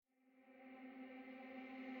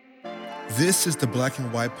This is the Black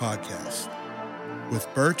and White Podcast with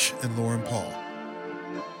Birch and Lauren Paul.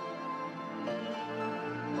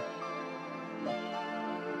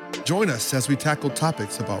 Join us as we tackle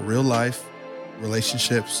topics about real life,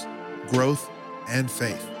 relationships, growth, and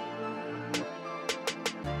faith.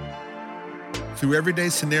 Through everyday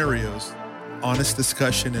scenarios, honest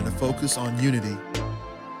discussion, and a focus on unity,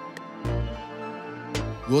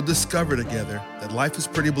 we'll discover together that life is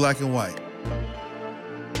pretty black and white.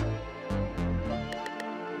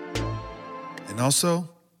 And also,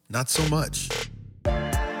 not so much.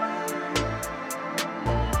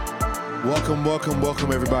 Welcome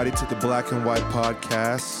everybody to the Black and White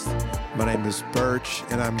Podcast. My name is Birch,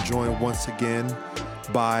 and I'm joined once again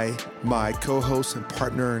by my co-host and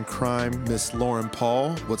partner in crime, Miss Lauren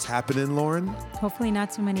Paul. What's happening, Lauren? Hopefully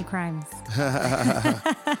not too many crimes.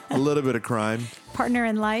 A little bit of crime. Partner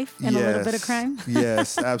in life and a little bit of crime.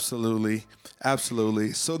 Yes, absolutely.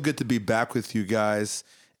 Absolutely. So good to be back with you guys.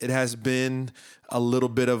 It has been a little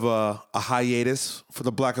bit of a hiatus for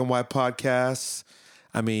the Black and White Podcast.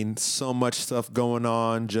 I mean, so much stuff going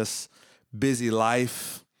on, just busy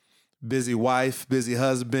life, busy wife, busy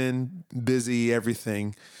husband, busy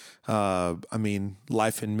everything.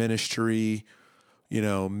 Life in ministry,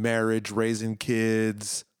 marriage, raising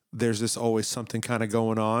kids. There's just always something kind of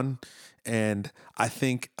going on. And I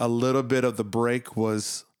think a little bit of the break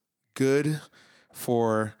was good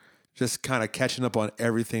for just kind of catching up on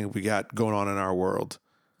everything we got going on in our world.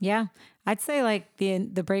 Yeah, I'd say like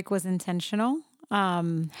the break was intentional.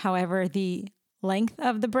 However, the length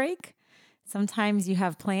of the break, sometimes you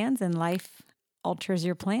have plans and life alters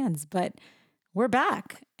your plans, but we're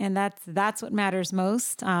back and that's what matters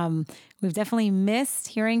most. We've definitely missed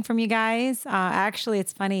hearing from you guys. Actually,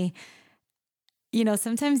 it's funny,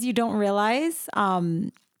 sometimes you don't realize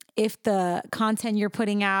if the content you're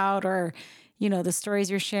putting out or, the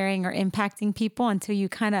stories you're sharing are impacting people until you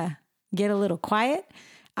kind of get a little quiet.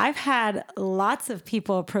 I've had lots of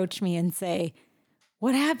people approach me and say,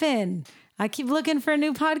 "What happened? I keep looking for a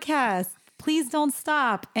new podcast. Please don't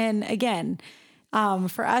stop." And again,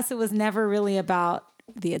 for us, it was never really about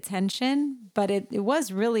the attention, but it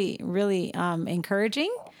was really, really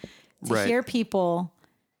encouraging to hear people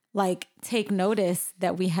like take notice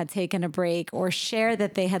that we had taken a break or share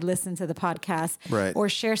that they had listened to the podcast or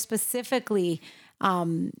share specifically,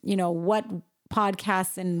 what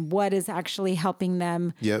podcasts and what is actually helping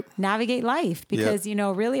them navigate life. Because,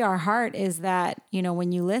 really our heart is that,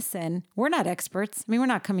 when you listen, we're not experts. I mean, we're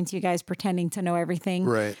not coming to you guys pretending to know everything.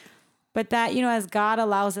 Right. But that, as God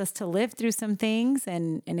allows us to live through some things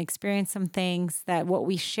and experience some things, that what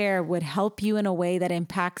we share would help you in a way that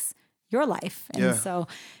impacts your life. And so,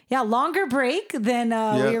 longer break than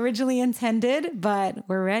we originally intended, but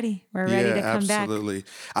we're ready. We're ready to come back. Absolutely.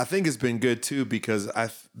 I think it's been good too, because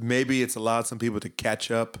maybe it's allowed some people to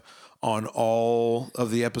catch up on all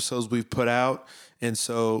of the episodes we've put out. And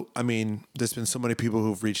so, there's been so many people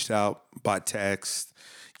who've reached out by text,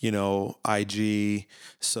 IG.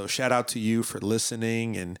 So shout out to you for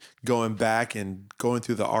listening and going back and going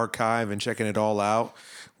through the archive and checking it all out.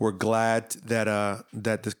 We're glad that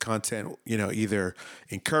that this content, either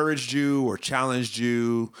encouraged you or challenged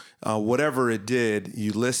you, whatever it did,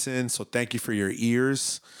 you listened. So thank you for your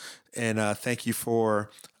ears, and thank you for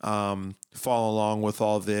following along with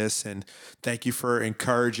all this, and thank you for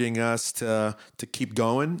encouraging us to keep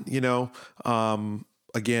going.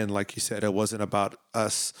 Again, like you said, it wasn't about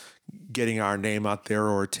us getting our name out there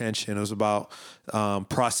or attention. It was about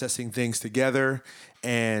processing things together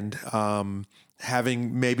and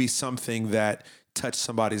having maybe something that touched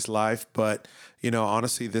somebody's life. But,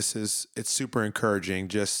 honestly, it's super encouraging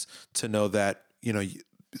just to know that,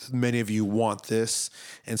 many of you want this.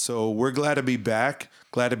 And so we're glad to be back,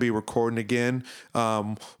 glad to be recording again.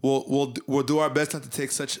 We'll do our best not to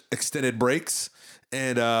take such extended breaks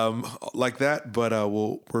and like that, but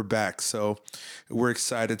we're back. So we're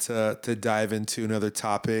excited to dive into another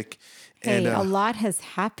topic. Hey, a lot has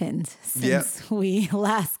happened since we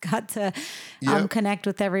last got to connect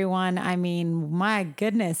with everyone. I mean, my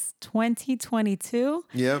goodness, 2022.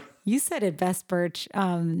 Yep. You said it best, Birch.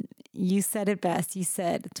 You said it best. You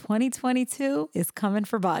said 2022 is coming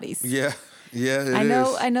for bodies. Yeah. Yeah.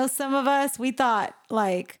 I know some of us, we thought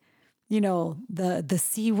like, the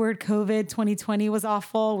C word COVID 2020 was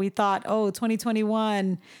awful. We thought,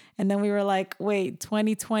 2021. And then we were like, wait,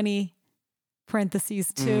 2020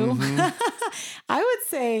 parentheses 2. Mm-hmm. I would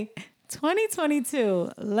say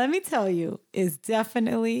 2022, let me tell you, is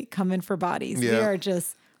definitely coming for bodies. Yeah. We are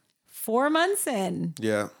just 4 months in.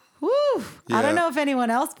 Yeah. Woo. Yeah. I don't know if anyone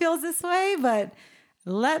else feels this way, but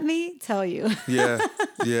let me tell you. Yeah.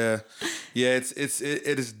 Yeah. Yeah,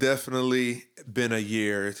 it has definitely been a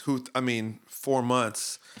year. 4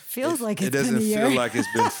 months. Feels like It it's been a doesn't year. feel like it's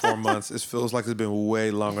been 4 months. It feels like it's been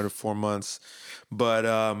way longer than 4 months. But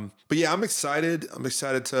yeah, I'm excited. I'm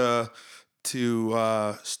excited to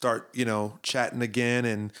start, chatting again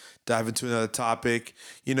and dive into another topic.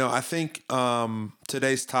 I think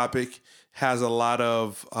today's topic has a lot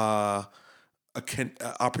of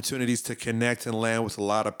opportunities to connect and land with a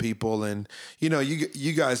lot of people. And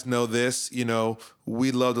you guys know this.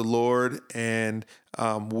 We love the Lord, and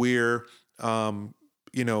we're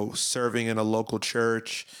serving in a local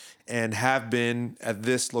church, and have been at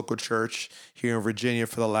this local church here in Virginia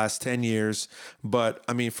for the last 10 years. But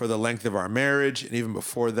I mean, for the length of our marriage, and even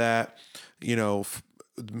before that,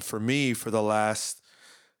 for me, for the last,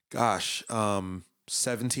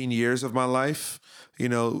 17 years of my life,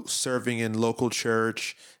 serving in local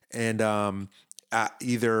church, and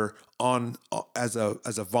either on as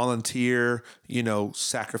a volunteer,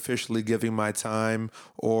 sacrificially giving my time,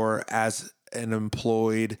 or as an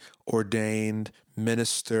employed, ordained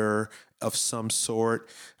minister of some sort.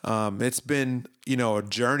 It's been, a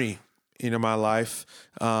journey, my life,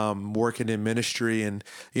 working in ministry. And,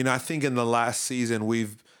 I think in the last season,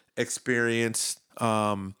 we've experienced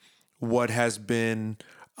what has been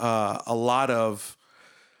a lot of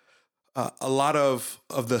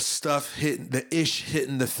the stuff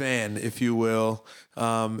hitting the fan, if you will,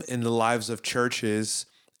 in the lives of churches,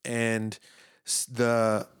 and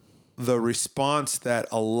the response that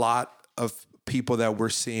a lot of people that we're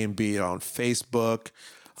seeing, be it on Facebook,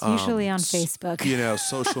 It's usually on Facebook.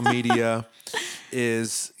 social media,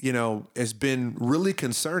 has been really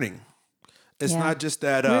concerning. It's Yeah. not just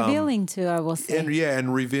that Revealing too, I will say.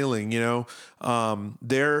 and revealing. The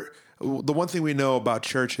one thing we know about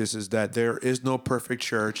churches is that there is no perfect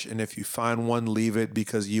church, and if you find one, leave it,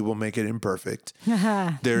 because you will make it imperfect.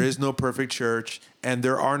 There is no perfect church, and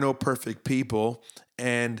there are no perfect people.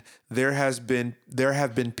 And there have been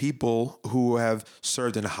people who have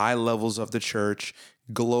served in high levels of the church,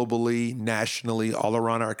 globally, nationally, all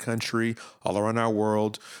around our country, all around our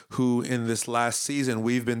world, who in this last season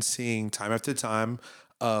we've been seeing time after time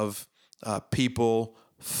of people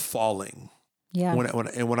falling. Yeah.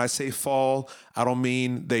 When I say fall, I don't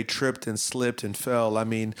mean they tripped and slipped and fell. I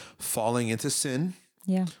mean falling into sin.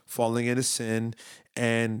 Yeah. Falling into sin,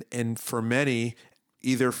 and for many,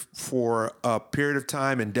 either for a period of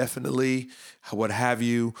time, indefinitely, what have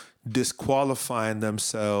you, disqualifying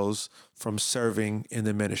themselves from serving in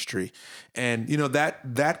the ministry. And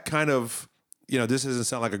that kind of, this doesn't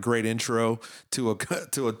sound like a great intro to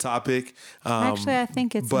a topic. Actually, I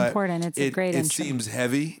think it's important. It's a great It intro. seems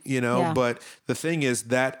heavy, Yeah. but the thing is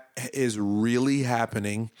that is really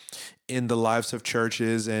happening in the lives of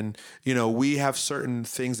churches. And, we have certain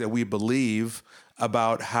things that we believe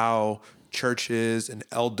about how churches and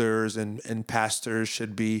elders and pastors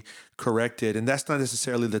should be corrected. And that's not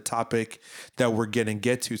necessarily the topic that we're going to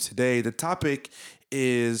get to today. The topic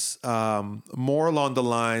is more along the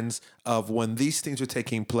lines of, when these things are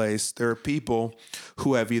taking place, there are people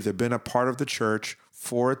who have either been a part of the church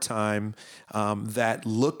for a time, that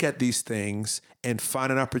look at these things and find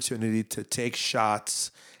an opportunity to take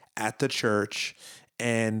shots at the church,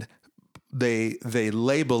 and they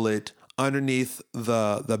label it underneath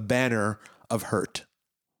the banner of hurt,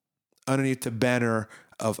 underneath the banner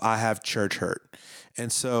of I have church hurt.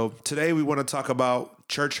 And so today we want to talk about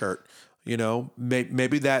church hurt.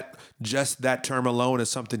 Maybe that just that term alone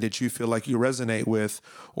is something that you feel like you resonate with,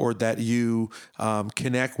 or that you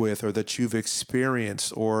connect with, or that you've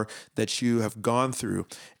experienced, or that you have gone through.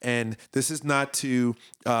 And this is not to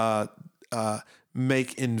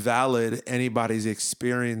make invalid anybody's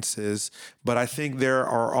experiences, but I think there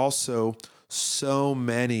are also so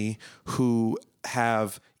many who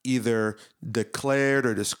have either declared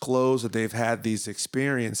or disclosed that they've had these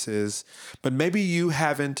experiences, but maybe you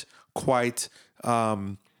haven't quite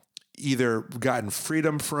either gotten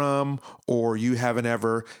freedom from, or you haven't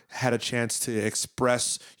ever had a chance to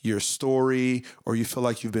express your story, or you feel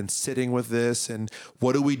like you've been sitting with this. And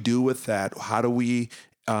what do we do with that? How do we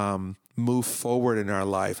move forward in our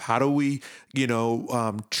life? How do we,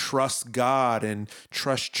 trust God and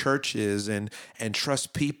trust churches and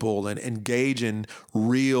trust people and engage in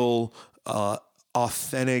real,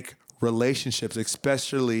 authentic relationships,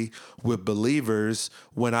 especially with believers,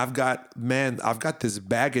 when I've got this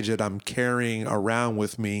baggage that I'm carrying around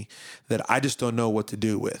with me that I just don't know what to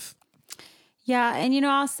do with. Yeah. And,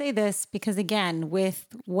 I'll say this because, again, with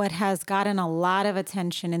what has gotten a lot of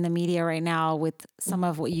attention in the media right now, with some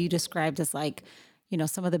of what you described as like,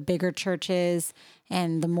 some of the bigger churches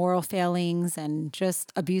and the moral failings and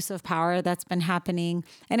just abuse of power that's been happening.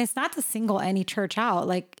 And it's not to single any church out.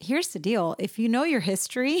 Like, here's the deal. If you know your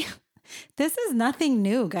history, this is nothing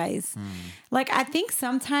new, guys. Like, I think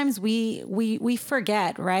sometimes we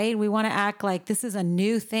forget, right? We want to act like this is a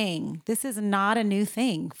new thing. This is not a new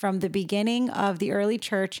thing. From the beginning of the early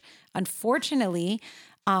church, unfortunately,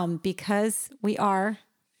 because we are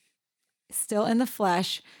still in the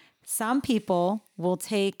flesh, some people will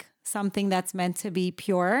take something that's meant to be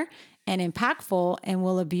pure and impactful and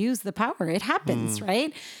will abuse the power. It happens,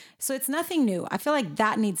 right? So it's nothing new. I feel like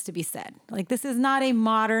that needs to be said. Like, this is not a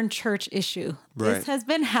modern church issue. Right. This has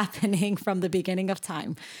been happening from the beginning of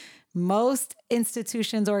time. Most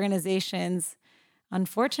institutions, organizations,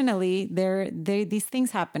 unfortunately, these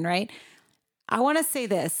things happen, right? I want to say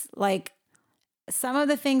this, like, some of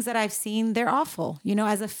the things that I've seen, they're awful.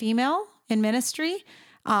 As a female in ministry,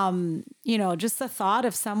 just the thought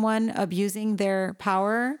of someone abusing their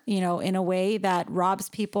power, in a way that robs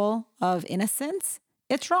people of innocence,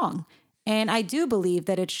 it's wrong. And I do believe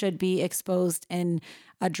that it should be exposed and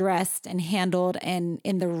addressed and handled and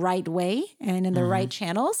in the right way and in the right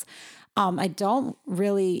channels. I don't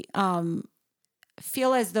really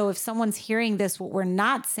feel as though if someone's hearing this, what we're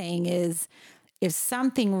not saying is, if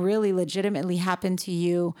something really legitimately happened to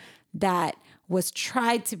you that was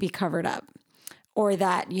tried to be covered up, or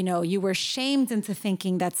that, you were shamed into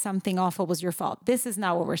thinking that something awful was your fault. This is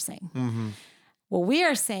not what we're saying. What we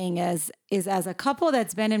are saying is as a couple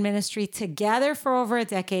that's been in ministry together for over a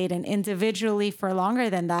decade and individually for longer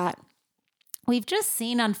than that, we've just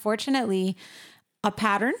seen, unfortunately, a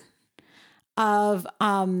pattern of,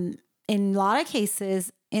 in a lot of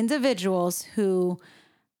cases, individuals who,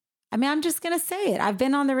 I'm just going to say it. I've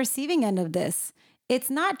been on the receiving end of this. It's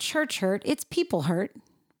not church hurt, it's people hurt.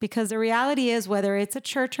 Because the reality is, whether it's a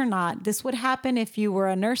church or not, this would happen if you were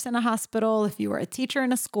a nurse in a hospital, if you were a teacher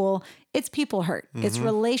in a school. It's people hurt. It's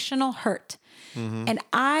relational hurt. And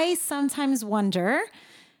I sometimes wonder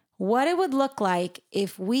what it would look like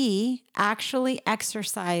if we actually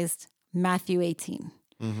exercised Matthew 18.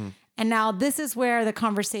 And now this is where the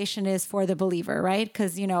conversation is for the believer, right?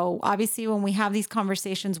 Because, obviously when we have these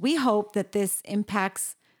conversations, we hope that this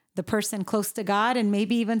impacts the person close to God and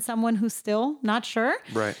maybe even someone who's still not sure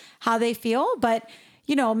how they feel. But,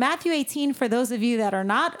 Matthew 18, for those of you that are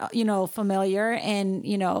not, familiar and,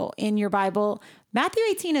 in your Bible, Matthew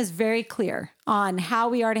 18 is very clear on how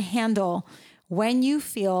we are to handle when you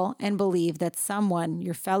feel and believe that someone,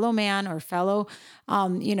 your fellow man or fellow,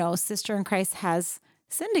 sister in Christ, has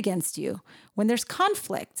sinned against you, when there's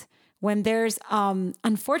conflict, when there's,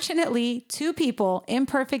 unfortunately, two people,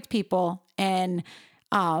 imperfect people, and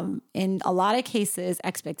in a lot of cases,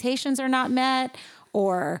 expectations are not met,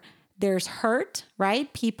 or there's hurt,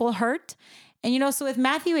 right? People hurt. And, so with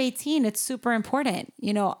Matthew 18, it's super important.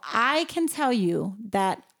 I can tell you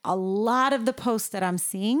that a lot of the posts that I'm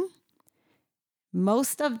seeing,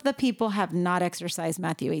 most of the people have not exercised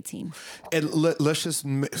Matthew 18. And let's just,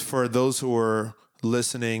 for those who are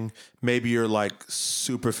listening, maybe you're like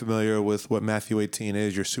super familiar with what Matthew 18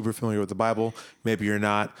 is. You're super familiar with the Bible. Maybe you're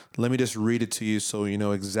not. Let me just read it to you so you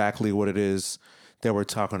know exactly what it is that we're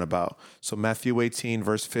talking about. So Matthew 18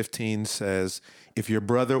 verse 15 says, if your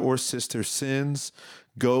brother or sister sins,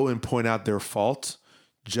 go and point out their fault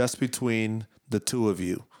just between the two of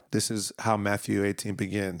you. This is how Matthew 18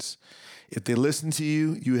 begins. If they listen to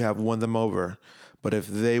you, you have won them over. But if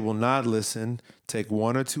they will not listen, take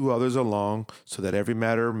one or two others along, so that every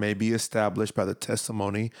matter may be established by the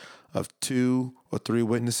testimony of 2 or 3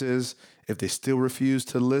 witnesses. If they still refuse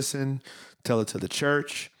to listen, tell it to the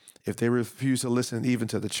church. If they refuse to listen even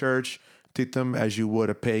to the church, treat them as you would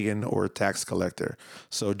a pagan or a tax collector.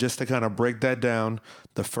 So just to kind of break that down,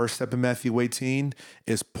 the first step in Matthew 18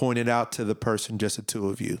 is pointed out to the person, just the two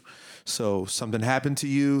of you. So something happened to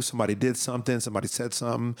you, somebody did something, somebody said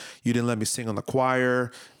something, you didn't let me sing on the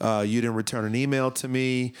choir, you didn't return an email to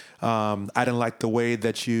me, I didn't like the way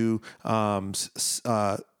that you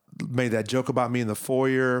made that joke about me in the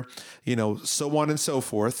foyer, so on and so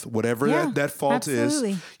forth. Whatever that fault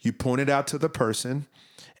absolutely. is, you point it out to the person.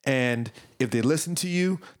 And if they listen to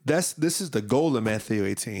you, this is the goal of Matthew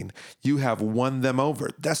 18. You have won them over.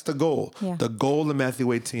 That's the goal. Yeah. The goal of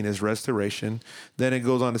Matthew 18 is restoration. Then it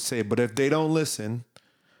goes on to say, but if they don't listen,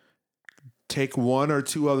 take one or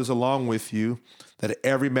two others along with you, that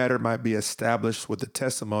every matter might be established with the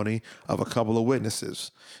testimony of a couple of witnesses.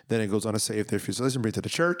 Then it goes on to say, if they refuse to listen, bring it to the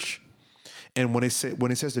church. And when it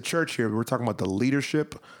says the church here, we're talking about the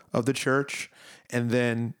leadership of the church. And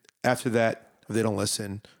then after that, if they don't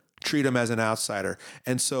listen, treat them as an outsider.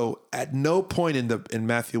 And so at no point in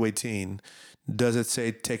Matthew 18 does it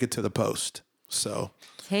say take it to the post? So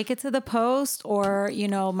take it to the post, or, you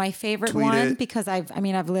know, my favorite Tweet one, it. because I've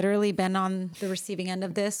literally been on the receiving end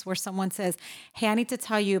of this, where someone says, hey, I need to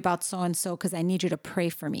tell you about so-and-so because I need you to pray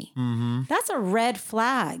for me. That's a red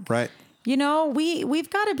flag. right. You know, we've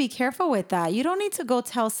got to be careful with that. You don't need to go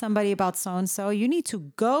tell somebody about so-and-so. You need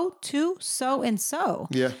to go to so-and-so.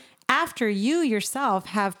 Yeah. After you yourself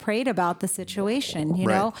have prayed about the situation, you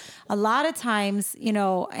Right. know, a lot of times, you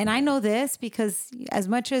know, and I know this because as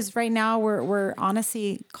much as right now we're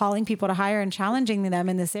honestly calling people to hire and challenging them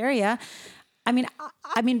in this area. I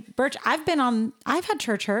mean, Birch, I've had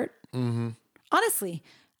church hurt. Honestly.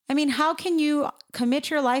 I mean, how can you commit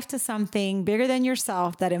your life to something bigger than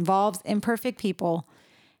yourself that involves imperfect people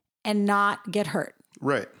and not get hurt?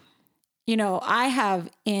 Right. You know, I have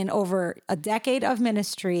in over a decade of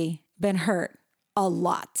ministry been hurt a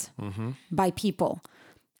lot by people,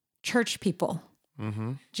 church people,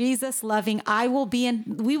 Jesus loving,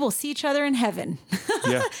 we will see each other in heaven.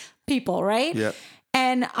 Yeah. People, right? Yeah.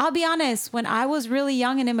 And I'll be honest, when I was really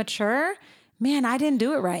young and immature, man, I didn't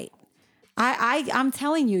do it right. I'm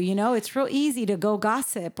telling you, you know, it's real easy to go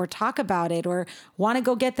gossip or talk about it or want to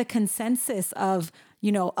go get the consensus of,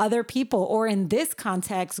 you know, other people, or in this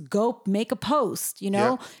context, go make a post, you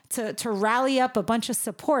know, to rally up a bunch of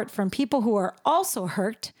support from people who are also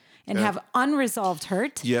hurt and have unresolved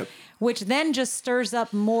hurt, Yep. which then just stirs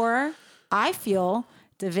up more, I feel,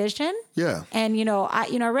 division. Yeah. And, I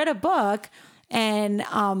read a book, and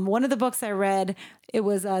one of the books I read, it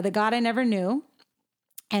was The God I Never Knew.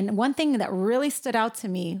 And one thing that really stood out to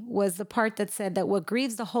me was the part that said that what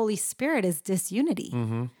grieves the Holy Spirit is disunity.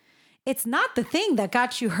 It's not the thing that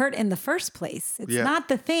got you hurt in the first place. It's not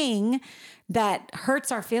the thing that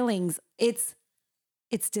hurts our feelings. It's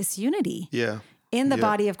disunity in the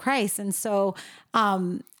body of Christ. And so I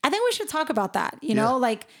think we should talk about that. You know,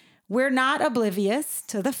 like, we're not oblivious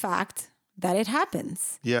to the fact that it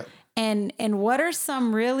happens. Yeah. And what are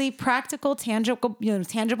some really practical,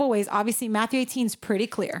 tangible ways? Obviously, Matthew 18 is pretty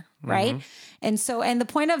clear, right? And the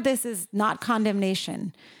point of this is not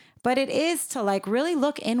condemnation, but it is to, like, really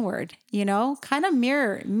look inward, you know, kind of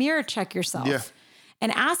mirror check yourself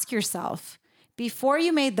and ask yourself before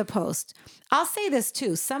you made the post. I'll say this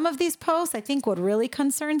too. Some of these posts, I think what really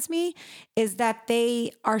concerns me is that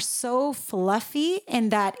they are so fluffy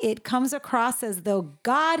and that it comes across as though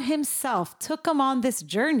God himself took them on this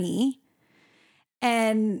journey.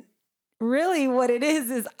 And really what it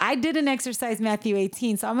is I didn't exercise Matthew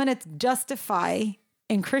 18. So I'm going to justify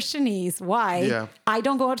in Christianese why I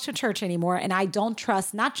don't go to church anymore. And I don't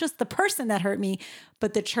trust not just the person that hurt me,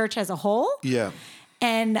 but the church as a whole. Yeah.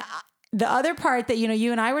 And the other part that,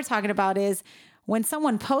 you and I were talking about is when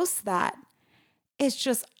someone posts that, it's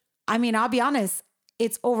just, I mean, I'll be honest,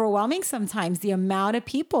 it's overwhelming sometimes, the amount of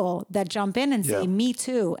people that jump in and say, me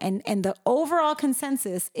too. And the overall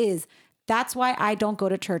consensus is that's why I don't go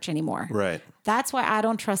to church anymore. Right. That's why I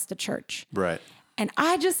don't trust the church. Right. And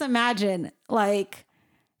I just imagine, like,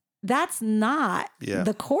 that's not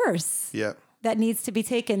the course that needs to be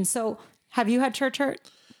taken. So have you had church hurt?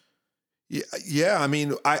 Yeah. I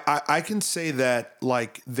mean, I can say that,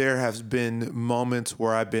 like, there has been moments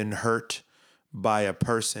where I've been hurt by a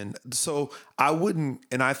person. So I wouldn't,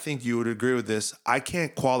 and I think you would agree with this, I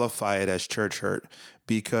can't qualify it as church hurt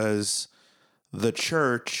because the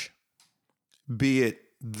church, be it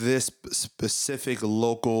this specific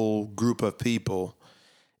local group of people,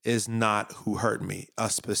 is not who hurt me. A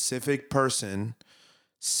specific person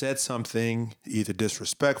said something either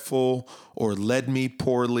disrespectful or led me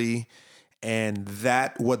poorly, and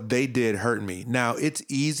that what they did hurt me. Now, it's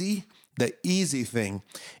easy. The easy thing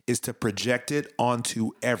is to project it onto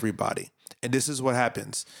everybody. And this is what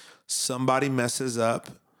happens. Somebody messes up.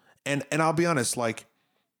 And I'll be honest, like,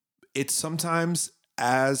 it's sometimes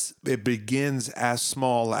as it begins as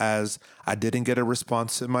small as I didn't get a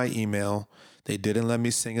response to my email. They didn't let me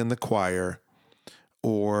sing in the choir,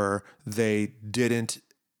 or they didn't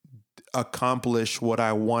accomplish what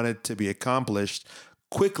I wanted to be accomplished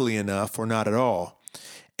quickly enough, or not at all.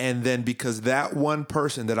 And then because that one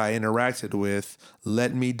person that I interacted with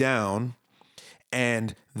let me down,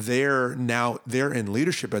 and they're in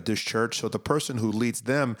leadership at this church, so the person who leads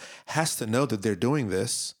them has to know that they're doing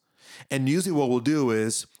this. And usually what we'll do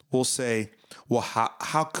is we'll say, well,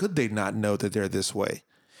 how could they not know that they're this way?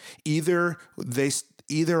 Either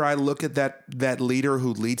I look at that leader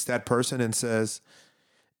who leads that person and says,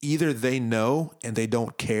 either they know and they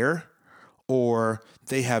don't care, or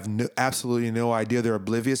they have absolutely no idea, they're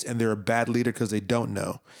oblivious, and they're a bad leader because they don't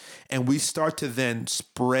know. And we start to then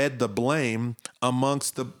spread the blame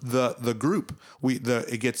amongst the group.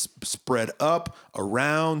 It gets spread up,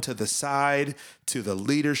 around, to the side, to the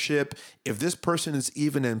leadership. If this person is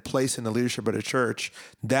even in place in the leadership of the church,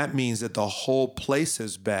 that means that the whole place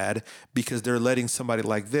is bad because they're letting somebody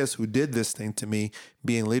like this who did this thing to me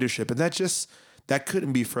be in leadership. And that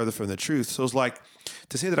couldn't be further from the truth. So it's like,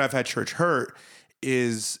 to say that I've had church hurt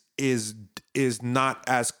is not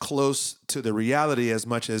as close to the reality as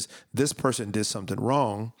much as this person did something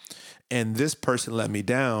wrong and this person let me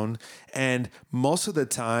down. And most of the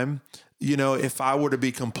time, if I were to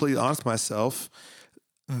be completely honest with myself,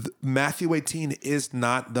 Matthew 18 is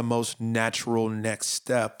not the most natural next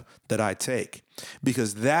step that I take,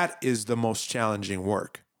 because that is the most challenging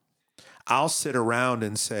work. I'll sit around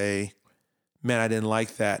and say, man, I didn't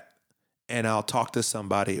like that. And I'll talk to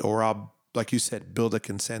somebody, or I'll, like you said, build a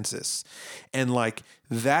consensus. And like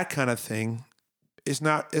that kind of thing it's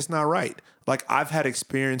not right. Like I've had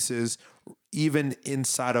experiences even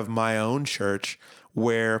inside of my own church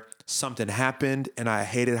where something happened and I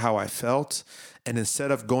hated how I felt. And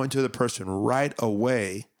instead of going to the person right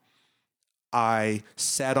away, I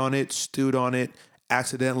sat on it, stewed on it,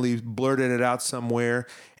 accidentally blurted it out somewhere.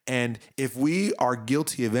 And if we are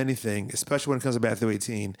guilty of anything, especially when it comes to Matthew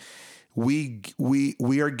 18, we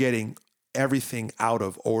are getting everything out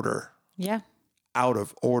of order. Yeah. Out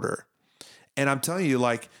of order. And I'm telling you,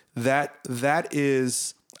 like that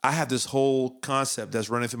is, I have this whole concept that's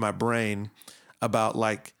running through my brain about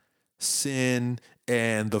like sin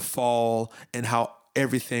and the fall and how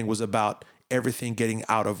everything was about everything getting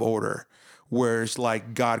out of order. Whereas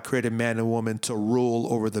like God created man and woman to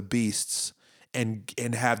rule over the beasts and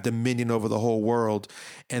have dominion over the whole world.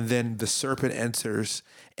 And then the serpent enters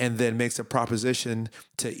and then makes a proposition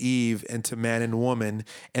to Eve and to man and woman.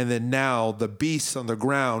 And then now the beast on the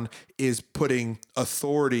ground is putting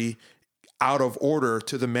authority out of order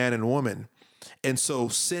to the man and woman. And so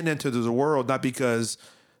sin entered the world, not because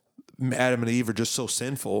Adam and Eve are just so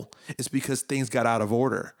sinful. It's because things got out of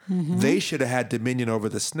order. Mm-hmm. They should have had dominion over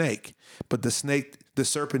the snake, but the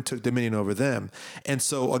serpent took dominion over them. And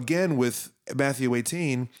so again, with Matthew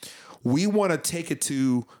 18, we want to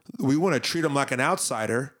treat them like an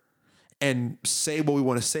outsider and say what we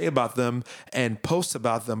want to say about them and post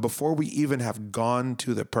about them before we even have gone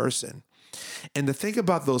to the person. And to think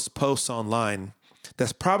about those posts online,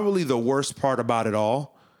 that's probably the worst part about it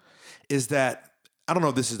all, is that, I don't know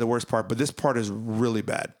if this is the worst part, but this part is really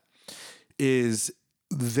bad, is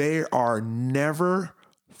they are never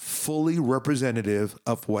fully representative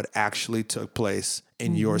of what actually took place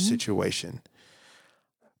in your situation.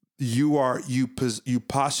 You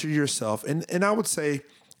posture yourself, and I would say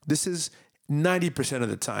this is 90% of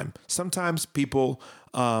the time. Sometimes people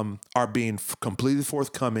are being completely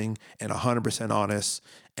forthcoming and 100% honest,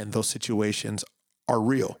 and those situations are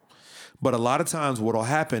real. But a lot of times what will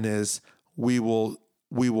happen is we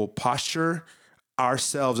will posture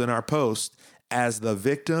ourselves in our post as the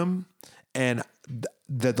victim and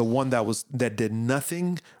the one that did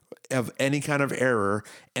nothing of any kind of error.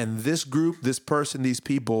 And this group, this person, these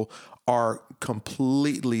people are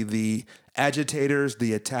completely the agitators,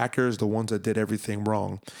 the attackers, the ones that did everything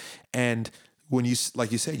wrong. And when you,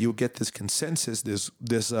 like you said, you'll get this consensus,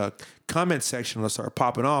 this comment section will start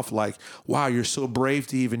popping off like, wow, you're so brave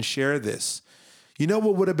to even share this. You know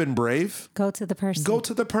what would have been brave? Go to the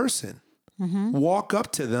person. Mm-hmm. Walk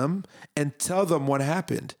up to them and tell them what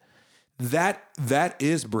happened. That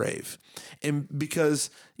is brave. And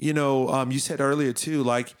because, you said earlier too,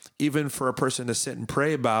 like even for a person to sit and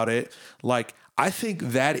pray about it, like I think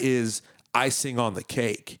that is icing on the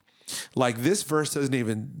cake. Like this verse doesn't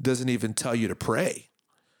even tell you to pray.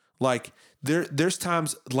 Like there's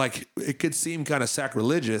times like it could seem kind of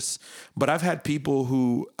sacrilegious, but I've had people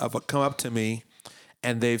who have come up to me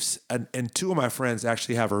and and two of my friends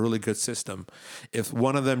actually have a really good system. If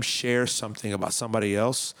one of them shares something about somebody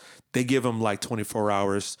else, they give them like 24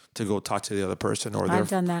 hours to go talk to the other person, or I've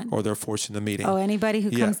done that. Or they're forcing the meeting. Oh, anybody who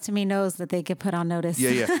comes to me knows that they get put on notice.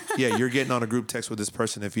 Yeah. You're getting on a group text with this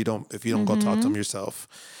person if you don't go talk to them yourself.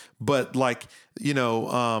 But like, where's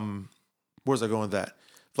I going with that?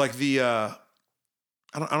 Like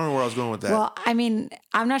I don't know where I was going with that. Well, I mean,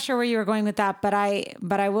 I'm not sure where you were going with that, but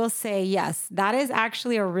I will say, yes, that is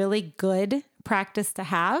actually a really good practice to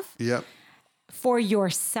have. Yep. For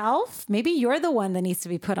yourself. Maybe you're the one that needs to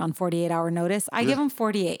be put on 48-hour notice. I give them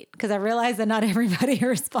 48 because I realize that not everybody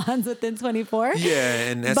responds within 24.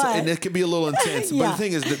 Yeah, and it can be a little intense. Yeah. But the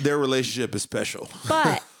thing is that their relationship is special.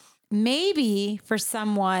 But maybe for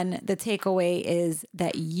someone, the takeaway is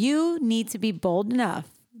that you need to be bold enough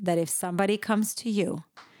that if somebody comes to you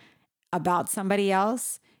about somebody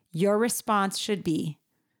else, your response should be,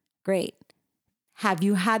 great. Have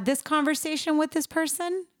you had this conversation with this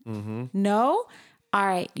person? No? All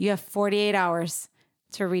right. You have 48 hours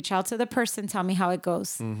to reach out to the person. Tell me how it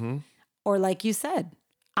goes. Or like you said,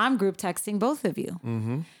 I'm group texting both of you.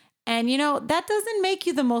 And, that doesn't make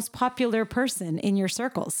you the most popular person in your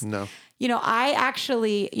circles. No. I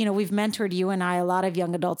actually, we've mentored you and I, a lot of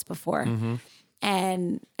young adults before.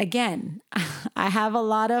 And again, I have a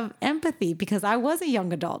lot of empathy because I was a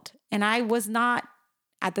young adult and I was not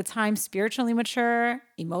at the time spiritually mature,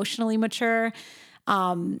 emotionally mature.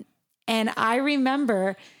 And I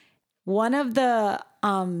remember one of the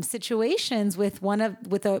situations with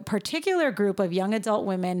a particular group of young adult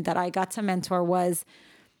women that I got to mentor was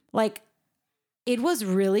like, it was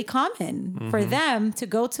really common for them to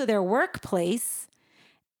go to their workplace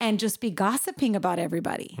and just be gossiping about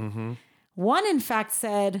everybody. One, in fact,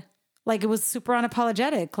 said, like, it was super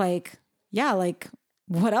unapologetic. Like, yeah, like,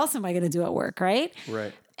 what else am I going to do at work? Right.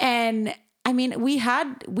 Right. And I mean, we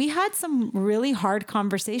had some really hard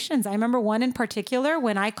conversations. I remember one in particular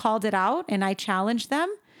when I called it out and I challenged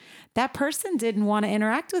them, that person didn't want to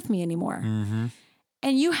interact with me anymore.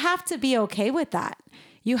 And you have to be okay with that.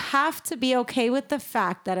 You have to be okay with the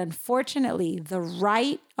fact that unfortunately, the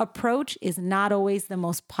right approach is not always the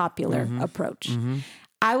most popular approach.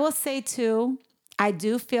 I will say too, I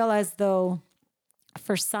do feel as though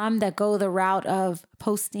for some that go the route of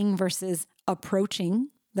posting versus approaching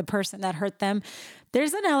the person that hurt them,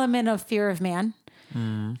 there's an element of fear of man.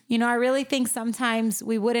 I really think sometimes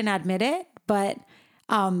we wouldn't admit it, but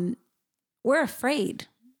we're afraid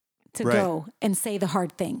to go and say the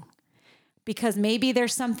hard thing because maybe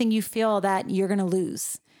there's something you feel that you're going to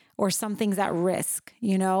lose or something's at risk,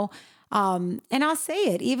 and I'll say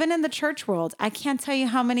it, even in the church world, I can't tell you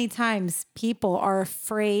how many times people are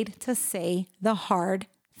afraid to say the hard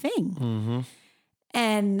thing.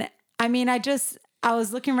 And I mean, I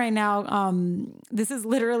was looking right now. This is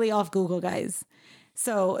literally off Google, guys.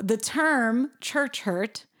 So the term church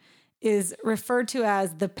hurt is referred to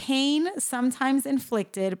as the pain sometimes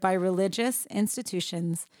inflicted by religious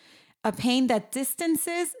institutions, a pain that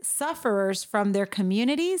distances sufferers from their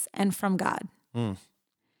communities and from God.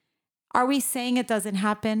 Are we saying it doesn't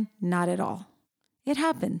happen? Not at all. It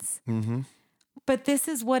happens. But this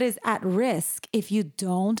is what is at risk if you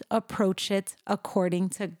don't approach it according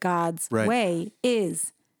to God's way.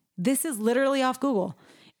 This is literally off Google.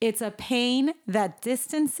 It's a pain that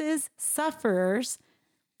distances sufferers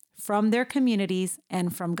from their communities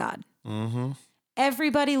and from God.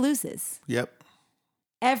 Everybody loses. Yep.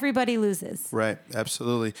 Everybody loses. Right.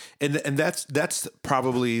 Absolutely. And that's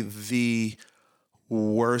probably the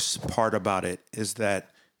worst part about it is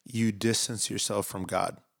that you distance yourself from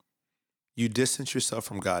God. You distance yourself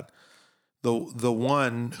from God. The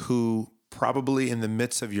one who probably in the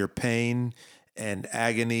midst of your pain and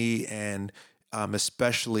agony and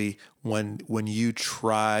especially when you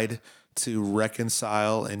tried to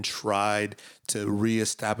reconcile and tried to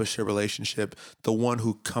reestablish a relationship, the one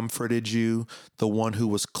who comforted you, the one who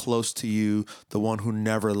was close to you, the one who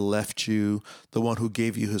never left you, the one who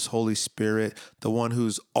gave you his Holy Spirit, the one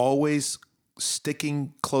who's always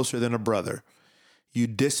sticking closer than a brother. You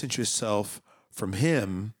distance yourself from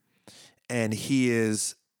him, and he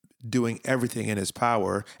is doing everything in his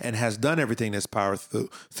power and has done everything in his power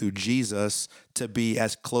through Jesus to be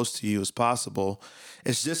as close to you as possible.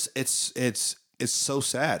 It's just, it's so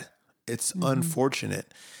sad. It's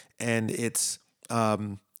unfortunate. And it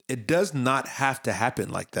does not have to happen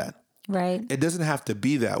like that. Right. It doesn't have to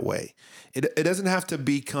be that way. It doesn't have to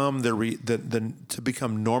become to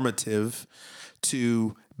become normative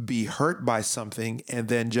to be hurt by something and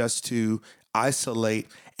then just to isolate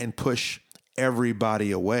and push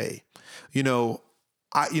everybody away.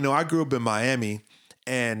 I grew up in Miami,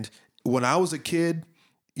 and when I was a kid,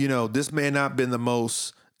 this may not have been the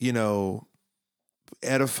most,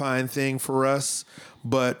 edifying thing for us,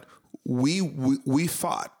 but we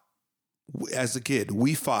fought. As a kid,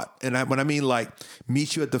 we fought. And when I mean like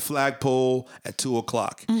meet you at the flagpole at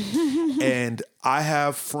 2:00 and I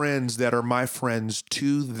have friends that are my friends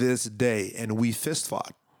to this day, and we fist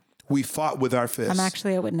fought. We fought with our fists. I'm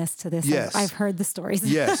actually a witness to this. Yes. I've heard the stories.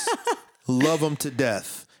 Yes. Love them to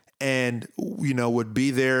death. And, would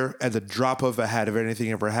be there at the drop of a hat if anything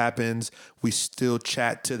ever happens. We still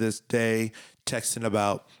chat to this day, texting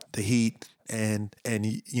about the Heat and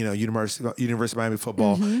University of Miami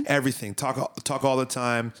football, everything. Talk all the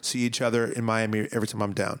time, see each other in Miami every time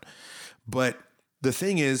I'm down. But the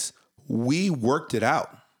thing is, we worked it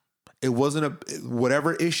out. It wasn't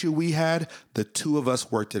whatever issue we had, the two of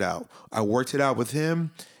us worked it out. I worked it out with him,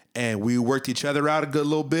 and we worked each other out a good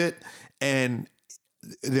little bit. And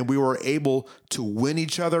then we were able to win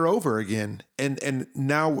each other over again. And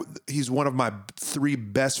now he's one of my 3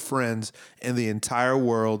 best friends in the entire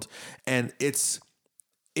world. And it's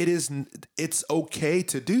okay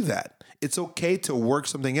to do that. It's okay to work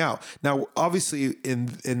something out. Now, obviously, in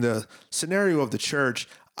the scenario of the church,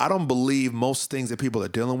 I don't believe most things that people are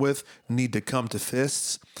dealing with need to come to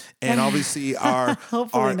fists. And obviously our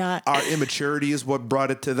immaturity is what brought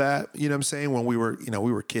it to that. You know what I'm saying? When we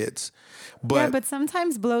were kids. But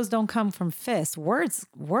sometimes blows don't come from fists. Words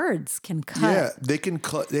can cut. Yeah, they can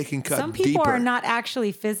cut Some people deeper. are not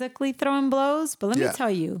actually physically throwing blows, but let me tell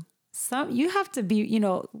you, you have to be,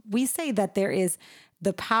 we say that there is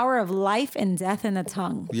the power of life and death in the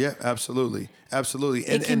tongue. Yeah, absolutely. Absolutely.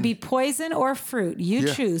 It can be poison or fruit. You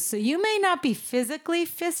choose. So you may not be physically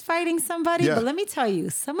fist fighting somebody, but let me tell you,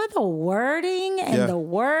 some of the wording and the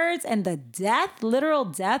words and the literal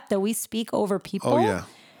death that we speak over people.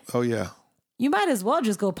 Oh, yeah. You might as well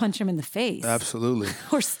just go punch him in the face. Absolutely.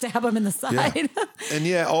 Or stab him in the side. Yeah.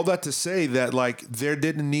 And all that to say that there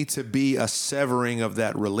didn't need to be a severing of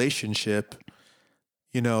that relationship,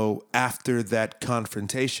 after that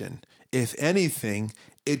confrontation. If anything,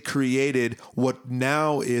 it created what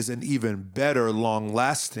now is an even better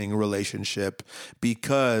long-lasting relationship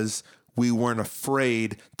because we weren't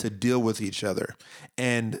afraid to deal with each other.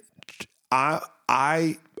 And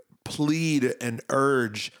I plead and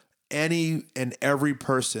urge any and every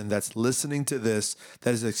person that's listening to this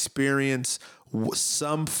that has experienced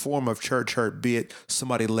some form of church hurt, be it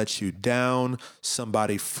somebody let you down,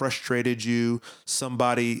 somebody frustrated you,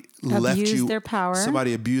 somebody abused their power,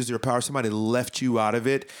 somebody left you out of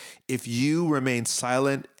it. If you remain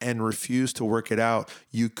silent and refuse to work it out,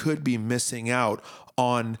 you could be missing out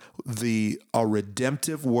on a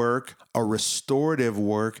redemptive work, a restorative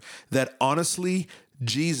work that honestly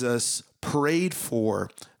Jesus prayed for.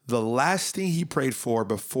 The last thing he prayed for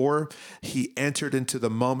before he entered into the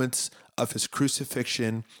moments of his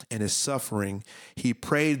crucifixion and his suffering, he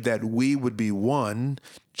prayed that we would be one,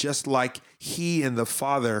 just like he and the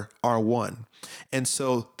Father are one. And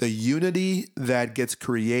so the unity that gets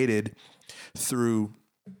created through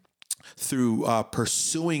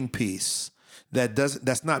pursuing peace,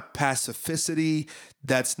 that's not pacificity,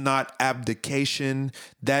 that's not abdication,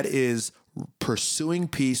 that is pursuing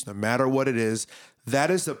peace no matter what it is.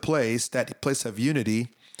 That is that place of unity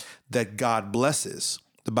that God blesses.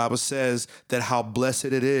 The Bible says that how blessed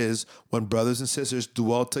it is when brothers and sisters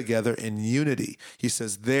dwell together in unity. He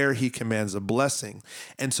says there he commands a blessing.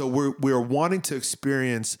 And so we're wanting to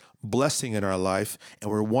experience blessing in our life,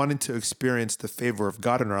 and we're wanting to experience the favor of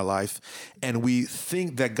God in our life. And we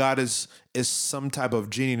think that God is some type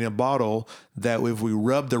of genie in a bottle that if we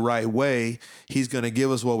rub the right way, he's going to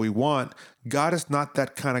give us what we want. God is not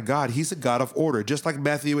that kind of God. He's a God of order. Just like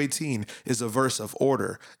Matthew 18 is a verse of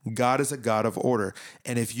order. God is a God of order.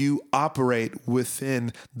 And if you operate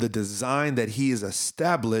within the design that he has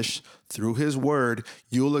established through his word,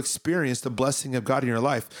 you'll experience the blessing of God in your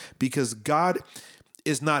life, because God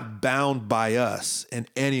is not bound by us in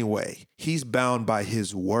any way. He's bound by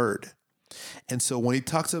his word. And so when he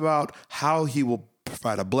talks about how he will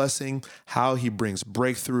provide a blessing, how he brings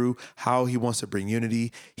breakthrough, how he wants to bring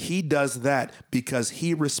unity, he does that because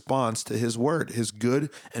he responds to his word, his good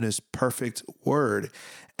and his perfect word.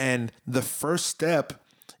 And the first step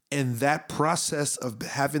in that process of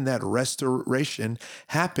having that restoration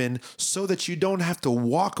happen so that you don't have to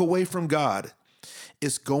walk away from God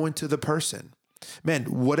is going to the person. Man,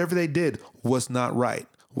 whatever they did was not right.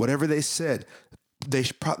 Whatever they said, they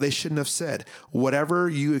shouldn't have said. Whatever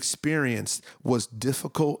you experienced was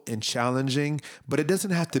difficult and challenging, but it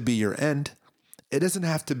doesn't have to be your end. It doesn't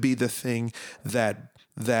have to be the thing that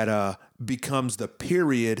becomes the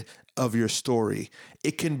period of your story.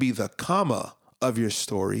 It can be the comma of your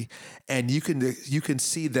story, and you can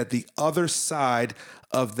see that the other side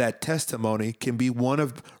of that testimony can be one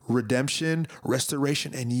of redemption,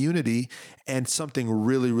 restoration, and unity, and something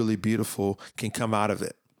really, really beautiful can come out of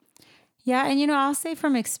it. Yeah. And, I'll say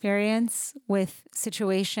from experience with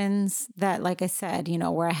situations that, like I said,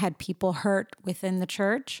 where I had people hurt within the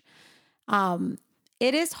church,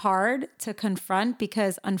 it is hard to confront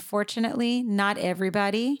because unfortunately, not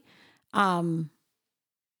everybody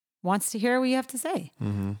wants to hear what you have to say.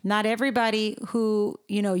 Mm-hmm. Not everybody who,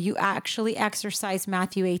 you actually exercise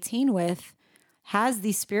Matthew 18 with has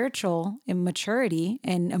the spiritual immaturity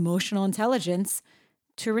and emotional intelligence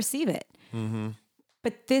to receive it. Mm-hmm.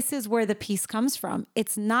 But this is where the peace comes from.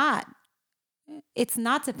 It's not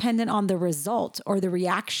dependent on the result or the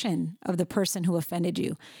reaction of the person who offended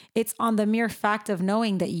you. It's on the mere fact of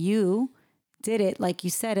knowing that you did it, like you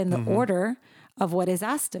said, in the order of what is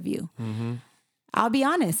asked of you. Mm-hmm. I'll be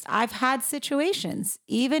honest, I've had situations,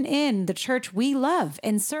 even in the church we love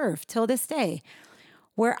and serve till this day,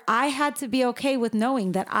 where I had to be okay with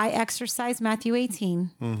knowing that I exercised Matthew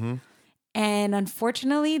 18. Mm-hmm. And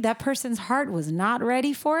unfortunately, that person's heart was not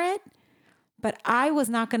ready for it. But I was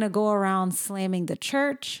not going to go around slamming the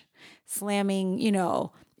church, slamming,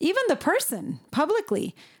 even the person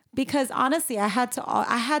publicly, because honestly, I had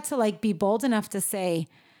to like be bold enough to say,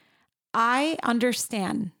 I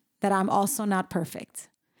understand that I'm also not perfect.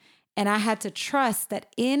 And I had to trust that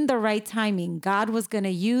in the right timing, God was going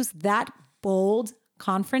to use that bold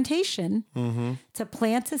confrontation to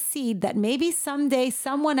plant a seed that maybe someday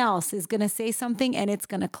someone else is going to say something and it's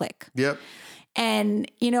going to click. Yep. And,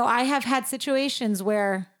 I have had situations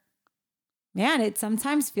where, man, it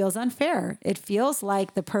sometimes feels unfair. It feels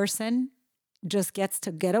like the person just gets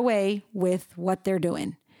to get away with what they're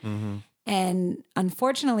doing. Mm-hmm. And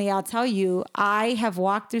unfortunately, I'll tell you, I have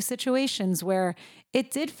walked through situations where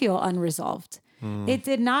it did feel unresolved. It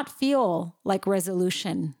did not feel like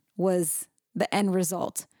resolution was the end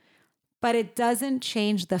result, but it doesn't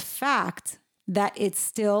change the fact that it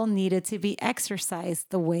still needed to be exercised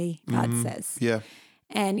the way God says. Yeah.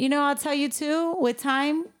 And, I'll tell you too, with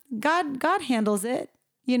time, God handles it.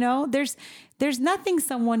 There's nothing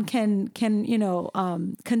someone can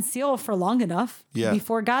conceal for long enough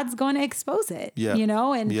before God's going to expose it,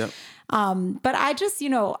 but I just,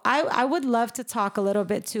 I would love to talk a little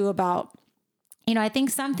bit too about, I think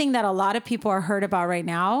something that a lot of people are hurt about right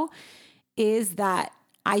now is that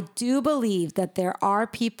I do believe that there are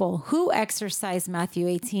people who exercise Matthew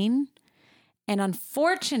 18. And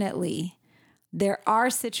unfortunately, there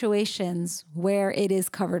are situations where it is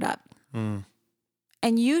covered up. And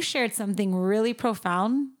you shared something really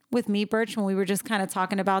profound with me, Birch, when we were just kind of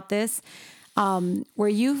talking about this, where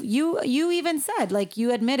you even said, like,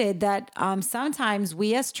 you admitted that sometimes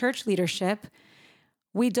we as church leadership,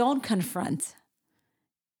 we don't confront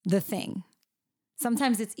the thing.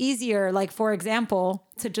 Sometimes it's easier, like, for example,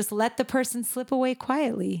 to just let the person slip away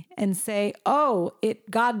quietly and say, oh,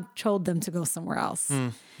 God told them to go somewhere else.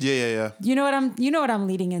 Yeah. You know what I'm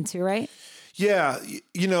leading into, right? Yeah.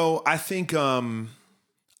 I think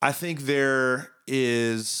there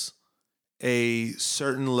is a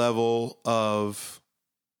certain level of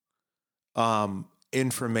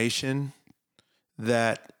information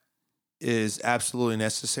that is absolutely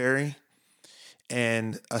necessary,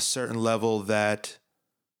 and a certain level that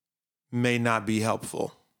may not be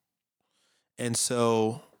helpful. And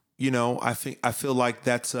so, I feel like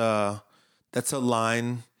that's a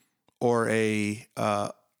line or a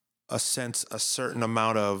certain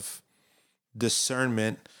amount of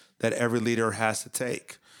discernment that every leader has to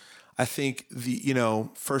take. I think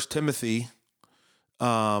First Timothy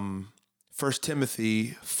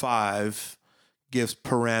 5 gives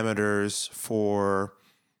parameters for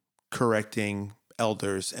correcting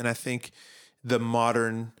elders. And I think the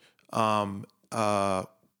modern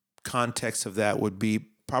context of that would be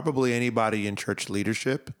probably anybody in church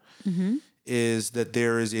leadership, is that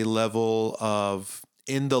there is a level of,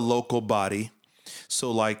 in the local body.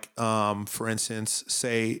 So like, for instance,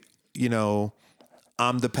 say,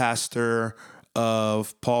 I'm the pastor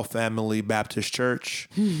of Paul Family Baptist Church,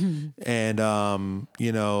 and,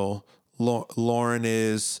 Lauren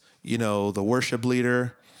is, the worship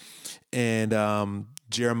leader, and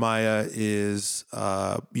Jeremiah is,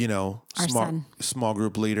 small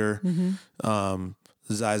group leader.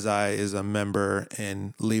 Zai is a member,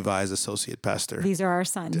 and Levi is associate pastor. These are our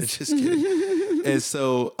sons. Just kidding. And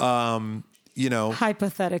so,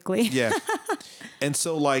 hypothetically. Yeah. And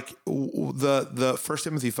so, like, the First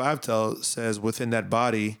Timothy 5 says within that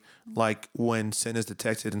body, like, when sin is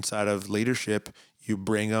detected inside of leadership, you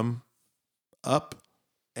bring them up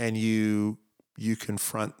and you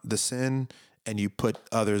confront the sin and you put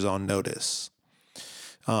others on notice.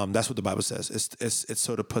 That's what the Bible says. It's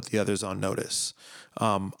so to put the others on notice.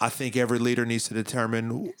 I think every leader needs to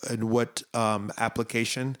determine in what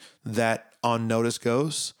application that on notice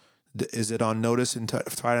goes. Is it on notice in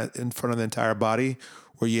front of the entire body,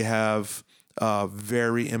 where you have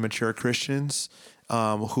very immature Christians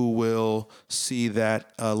who will see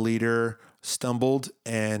that a leader stumbled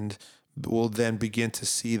and will then begin to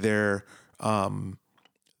see their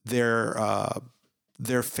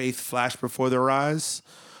faith flash before their eyes?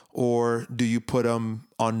 Or do you put them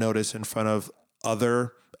on notice in front of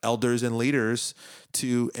other elders and leaders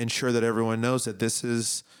to ensure that everyone knows that this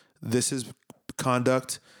is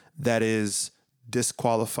conduct that is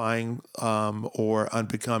disqualifying or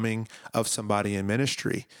unbecoming of somebody in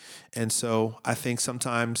ministry? And so I think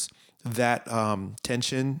sometimes that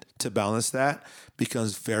tension to balance that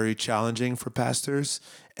becomes very challenging for pastors.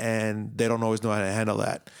 and they don't always know how to handle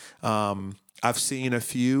that. I've seen a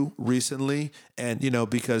few recently, and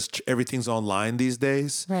because everything's online these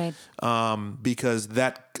days, Right. because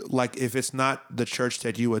that, like, if it's not the church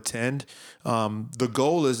that you attend, the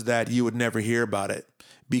goal is that you would never hear about it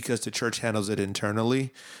because the church handles it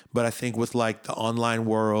internally. But I think with like the online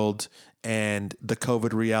world and the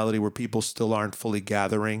COVID reality where people still aren't fully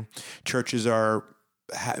gathering, churches are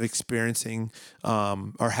experiencing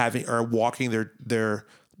are walking their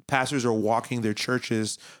pastors are walking their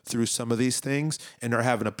churches through some of these things, and they're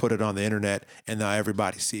having to put it on the internet, and now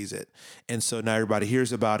everybody sees it, and so now everybody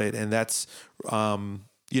hears about it, and that's then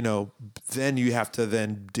you have to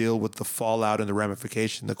then deal with the fallout and the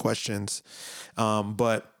ramification, the questions,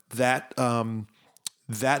 but that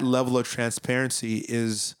level of transparency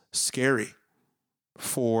is scary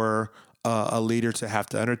for a leader to have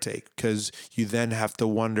to undertake, because you then have to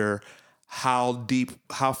wonder how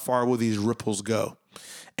far will these ripples go.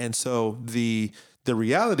 And so the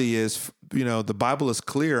reality is, the Bible is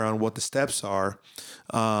clear on what the steps are.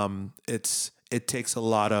 It takes a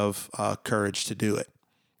lot of courage to do it,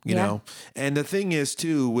 you know. And the thing is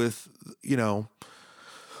too with the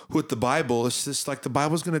Bible, it's just like the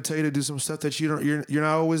Bible's going to tell you to do some stuff that you're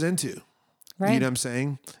not always into. Right. You know what I'm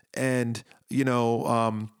saying? And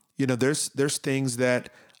there's things that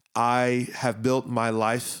I have built my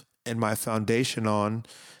life and my foundation on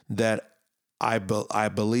that I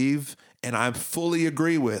believe and I fully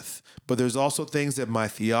agree with. But there's also things that my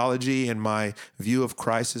theology and my view of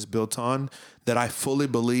Christ is built on that I fully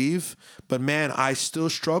believe. But man, I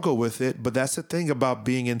still struggle with it. But that's the thing about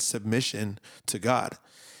being in submission to God,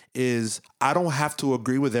 is I don't have to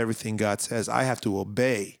agree with everything God says. I have to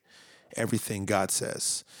obey everything God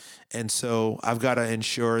says. And so I've got to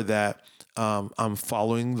ensure that I'm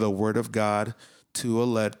following the word of God to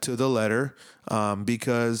the letter,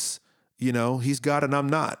 because he's God and I'm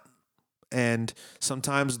not. And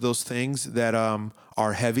sometimes those things that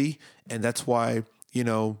are heavy, and that's why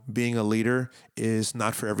being a leader is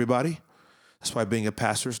not for everybody. That's why being a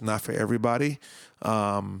pastor is not for everybody.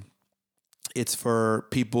 It's for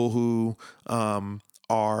people who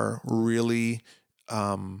are really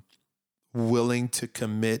willing to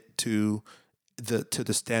commit to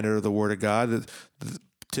the standard of the Word of God.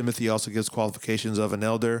 Timothy also gives qualifications of an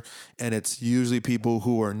elder, and it's usually people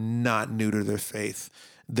who are not new to their faith.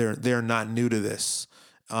 They're not new to this,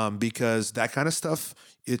 because that kind of stuff,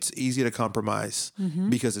 it's easy to compromise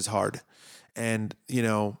because it's hard. And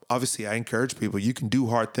obviously, I encourage people. You can do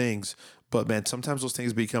hard things, but man, sometimes those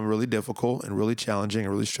things become really difficult and really challenging and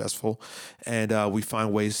really stressful, and we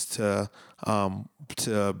find ways to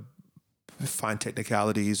find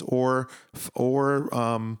technicalities or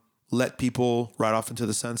let people ride off into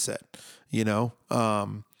the sunset,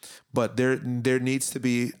 but there needs to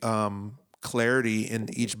be clarity in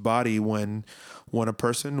each body when a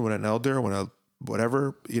person, when an elder, when a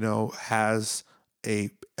whatever, has a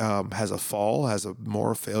fall, has a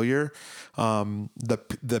moral failure.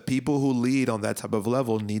 The people who lead on that type of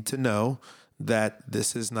level need to know that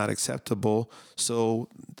this is not acceptable, so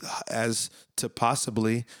as to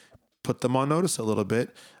possibly put them on notice a little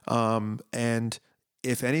bit, and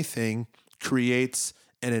if anything, creates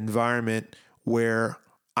an environment where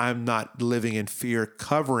I'm not living in fear,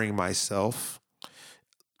 covering myself.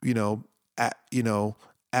 Adam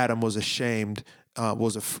was ashamed,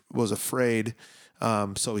 was afraid,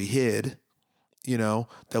 so he hid.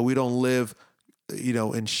 That we don't live,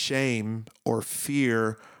 in shame or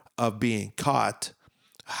fear of being caught.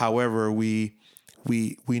 However, we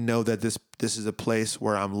know that this is a place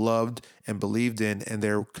where I'm loved and believed in, and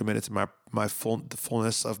they're committed to the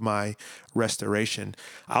fullness of my restoration.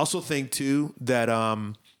 I also think too that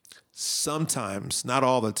sometimes, not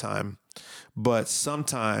all the time, but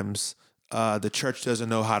sometimes the church doesn't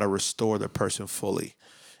know how to restore the person fully,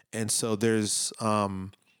 and so there's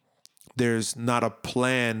not a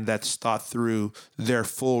plan that's thought through their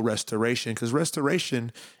full restoration, because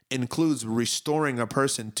restoration includes restoring a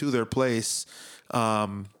person to their place,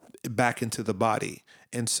 back into the body.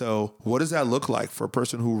 And so what does that look like for a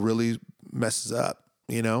person who really messes up,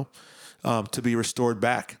 to be restored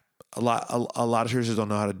back? A lot of churches don't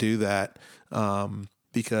know how to do that,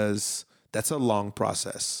 because that's a long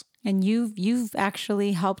process. And you've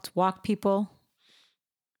actually helped walk people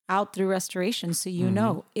out through restoration.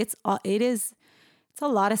 So, it's a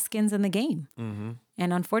lot of skins in the game. Mm-hmm.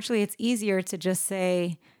 And unfortunately, it's easier to just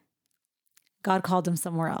say, God called him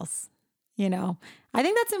somewhere else. I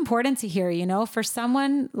think that's important to hear, for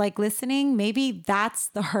someone like listening, maybe that's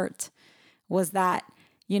the hurt, was that,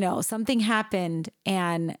 something happened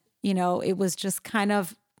and, it was just kind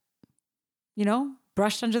of,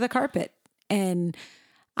 brushed under the carpet. And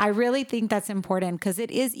I really think that's important because it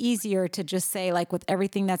is easier to just say, like, with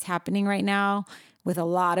everything that's happening right now with a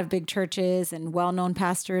lot of big churches and well-known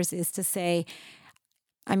pastors, is to say,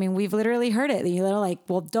 I mean, we've literally heard it. You know, like,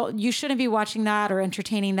 well, you shouldn't be watching that or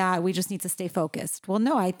entertaining that. We just need to stay focused. Well,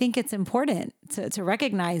 no, I think it's important to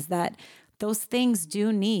recognize that those things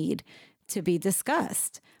do need to be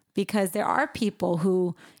discussed, because there are people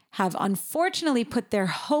who have unfortunately put their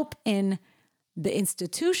hope in the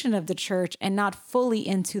institution of the church and not fully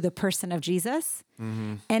into the person of Jesus.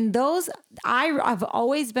 Mm-hmm. And I've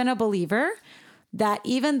always been a believer that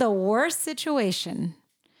even the worst situation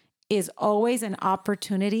is always an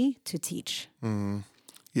opportunity to teach. Mm-hmm.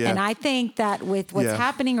 Yeah. And I think that with what's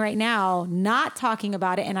happening right now, not talking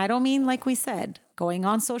about it, and I don't mean, like we said, going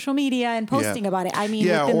on social media and posting about it. I mean,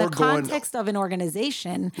 within the context of an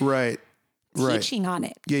organization, teaching on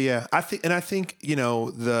it. Yeah. I think, you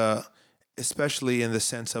know, especially in the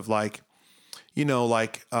sense of like, you know,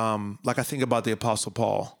 like I think about the Apostle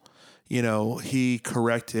Paul, you know, he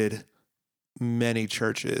corrected many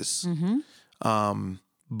churches. Mm-hmm.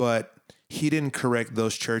 But he didn't correct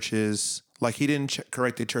those churches. Like, he didn't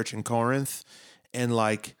correct the church in Corinth and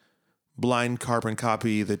like blind carbon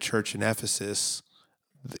copy the church in Ephesus,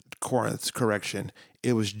 Corinth's correction.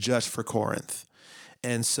 It was just for Corinth.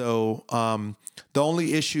 And so the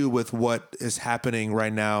only issue with what is happening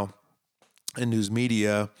right now in news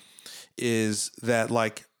media is that,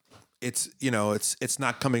 like, it's, you know, it's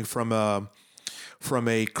not coming from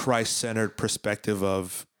a Christ-centered perspective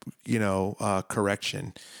of, you know,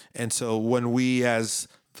 correction. And so when we as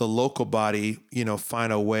the local body, you know,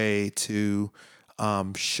 find a way to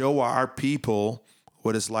show our people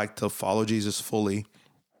what it's like to follow Jesus fully,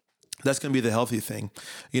 that's going to be the healthy thing.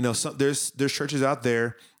 You know, there's churches out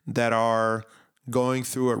there that are going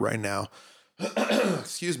through it right now.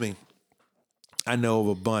 Excuse me. I know of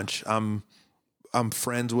a bunch. I'm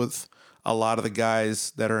friends with a lot of the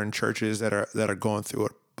guys that are in churches that are going through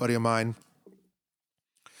it. A buddy of mine,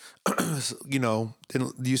 you know,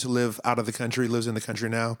 used to live out of the country, lives in the country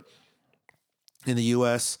now, in the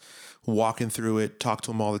U.S., walking through it, talk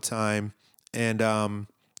to him all the time. And,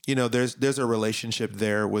 you know, there's a relationship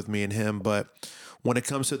there with me and him. But when it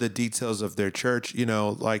comes to the details of their church, you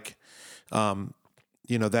know, like,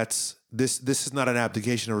 you know, this is not an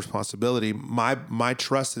abdication of responsibility. My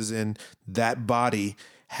trust is in that body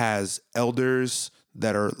has elders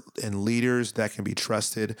that are and leaders that can be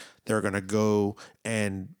trusted. They're going to go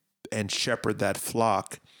and shepherd that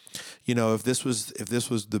flock. You know, if this was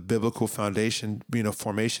the biblical foundation, you know,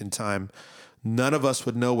 formation time, none of us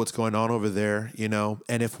would know what's going on over there, you know,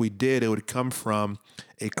 and if we did, it would come from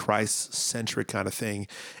a Christ-centric kind of thing.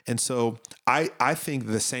 And so I think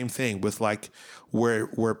the same thing with, like,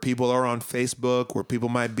 where people are on Facebook, where people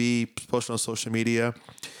might be posting on social media,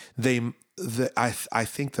 I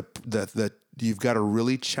think that you've got to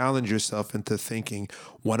really challenge yourself into thinking,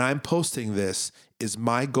 when I'm posting this, is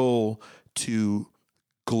my goal to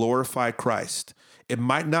glorify Christ? It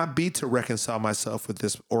might not be to reconcile myself with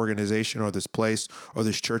this organization or this place or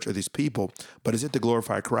this church or these people, but is it to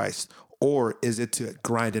glorify Christ, or is it to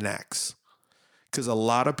grind an axe? Because a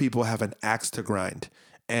lot of people have an axe to grind,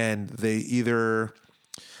 and they either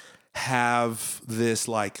have this,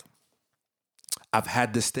 like, I've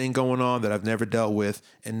had this thing going on that I've never dealt with,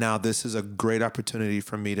 and now this is a great opportunity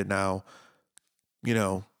for me to now, you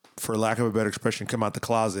know, for lack of a better expression, come out the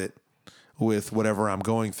closet with whatever I'm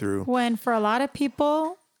going through. When for a lot of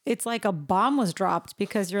people, it's like a bomb was dropped,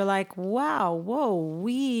 because you're like, wow, whoa,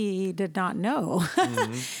 we did not know.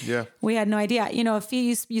 Mm-hmm. Yeah. We had no idea. You know,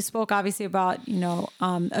 you spoke obviously about, you know,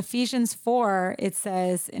 Ephesians 4, it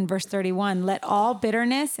says in verse 31, let all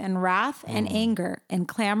bitterness and wrath and anger and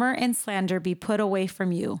clamor and slander be put away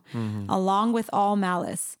from you, along with all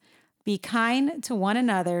malice. Be kind to one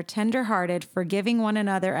another, tenderhearted, forgiving one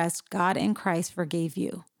another as God in Christ forgave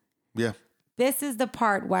you. Yeah. This is the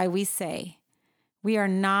part why we say we are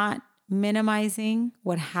not minimizing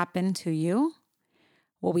what happened to you.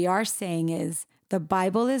 What we are saying is the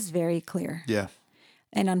Bible is very clear. Yeah.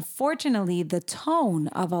 And unfortunately, the tone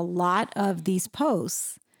of a lot of these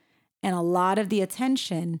posts and a lot of the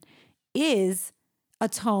attention is a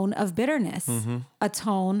tone of bitterness, a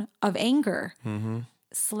tone of anger,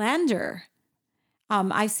 slander.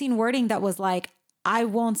 I've seen wording that was like, I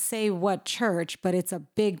won't say what church, but it's a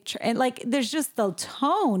big church. And like, there's just, the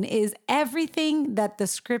tone is everything that the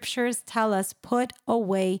scriptures tell us, put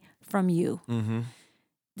away from you.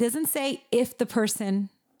 Doesn't say if the person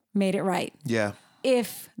made it right. Yeah.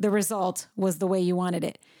 If the result was the way you wanted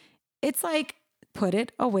it. It's like, put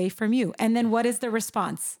it away from you. And then what is the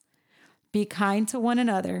response? Be kind to one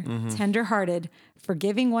another, tenderhearted,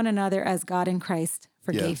 forgiving one another as God in Christ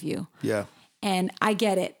forgave you. Yeah. And I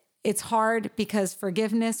get it. It's hard because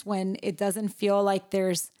forgiveness, when it doesn't feel like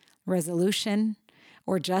there's resolution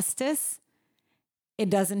or justice, it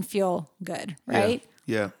doesn't feel good, right?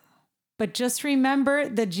 Yeah. But just remember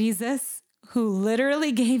the Jesus who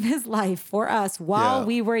literally gave his life for us while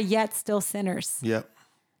we were yet still sinners. Yep.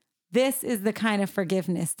 This is the kind of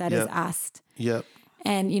forgiveness that is Yep. asked. Yep.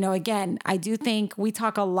 And, again, I do think we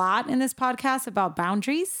talk a lot in this podcast about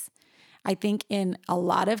boundaries. I think in a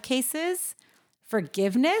lot of cases,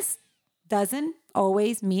 forgiveness doesn't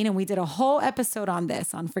always mean, and we did a whole episode on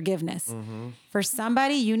this, on forgiveness. Mm-hmm. For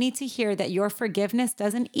somebody, you need to hear that your forgiveness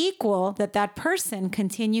doesn't equal that person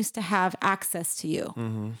continues to have access to you.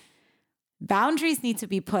 Mm-hmm. Boundaries need to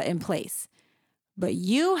be put in place. But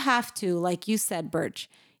you have to, like you said, Birch,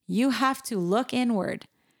 you have to look inward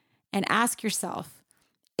and ask yourself,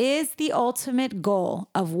 is the ultimate goal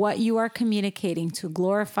of what you are communicating to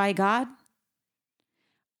glorify God?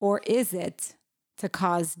 Or is it to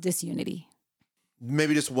cause disunity?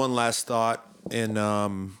 Maybe just one last thought,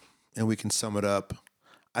 and we can sum it up.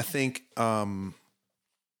 I think one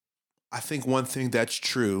thing that's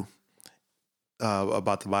true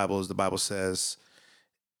about the Bible is the Bible says,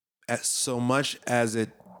 as so much as it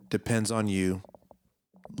depends on you,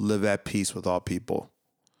 live at peace with all people.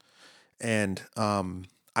 And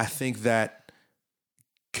I think that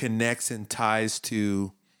connects and ties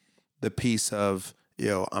to the piece of,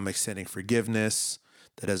 I'm extending forgiveness.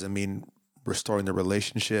 That doesn't mean restoring the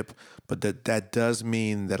relationship, but that does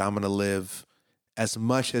mean that I'm going to live, as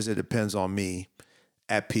much as it depends on me,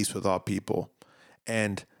 at peace with all people.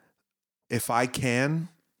 And if I can,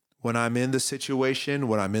 when I'm in the situation,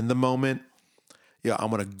 when I'm in the moment, I'm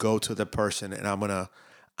going to go to the person and I'm going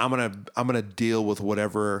to deal with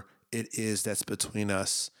whatever it is that's between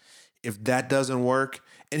us. If that doesn't work,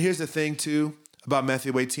 and here's the thing too about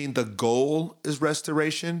Matthew 18, the goal is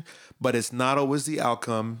restoration, but it's not always the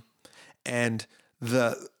outcome. And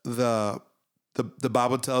the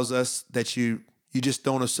Bible tells us that you just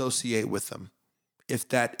don't associate with them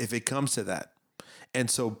if it comes to that. And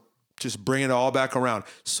so just bring it all back around.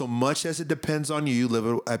 So much as it depends on you,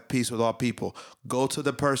 live at peace with all people. Go to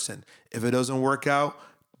the person. If it doesn't work out,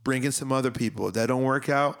 bring in some other people. If that don't work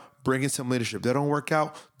out, bring in some leadership. If that don't work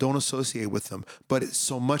out, don't associate with them. But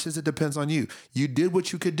so much as it depends on you. You did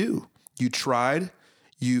what you could do. You tried.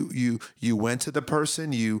 You went to the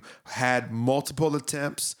person. You had multiple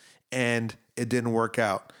attempts, and it didn't work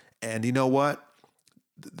out. And you know what?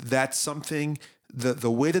 That's something.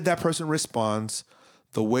 The way that person responds,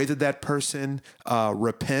 the way that person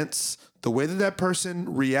repents, the way that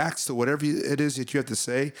person reacts to whatever it is that you have to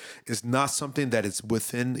say is not something that is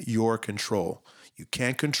within your control. You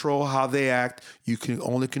can't control how they act. You can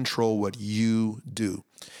only control what you do.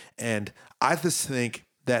 And I just think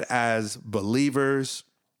that as believers,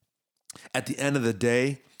 at the end of the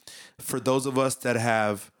day, for those of us that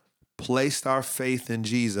have placed our faith in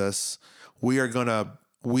Jesus, we are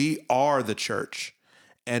the church.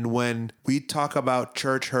 And when we talk about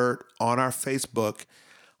church hurt on our Facebook,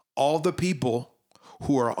 all the people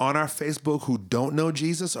who are on our Facebook who don't know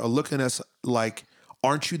Jesus are looking at us like,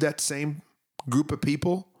 aren't you that same group of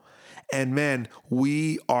people? And man,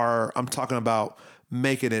 I'm talking about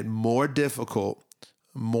making it more difficult,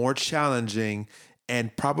 more challenging,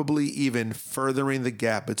 and probably even furthering the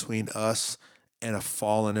gap between us and a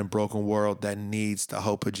fallen and broken world that needs the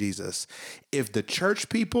hope of Jesus. If the church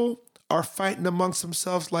people are fighting amongst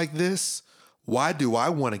themselves like this, why do I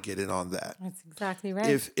want to get in on that? That's exactly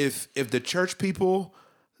right. If the church people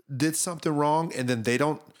did something wrong and then they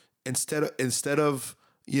don't, instead of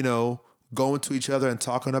going to each other and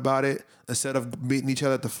talking about it, instead of meeting each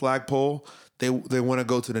other at the flagpole, they want to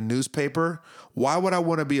go to the newspaper. Why would I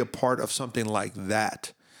want to be a part of something like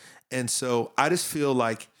that? And so I just feel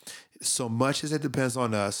like, so much as it depends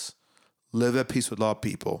on us, live at peace with all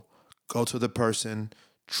people. Go to the person,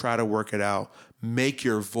 try to work it out, make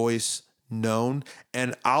your voice known.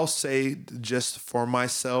 And I'll say, just for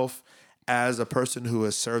myself, as a person who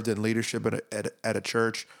has served in leadership at a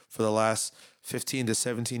church for the last 15 to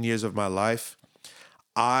 17 years of my life,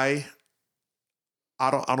 I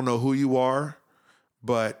don't know who you are,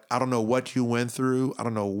 but I don't know what you went through. I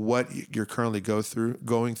don't know what you're currently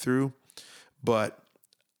going through, but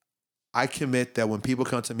I commit that when people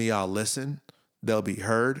come to me, I'll listen. They'll be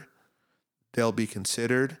heard. They'll be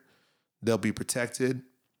considered. They'll be protected.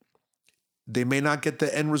 They may not get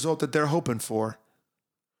the end result that they're hoping for,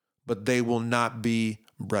 but they will not be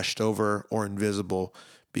brushed over or invisible,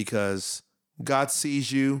 because God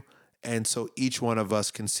sees you, and so each one of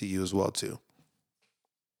us can see you as well too.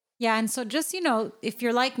 Yeah. And so just, if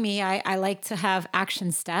you're like me, I like to have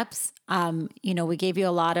action steps. We gave you a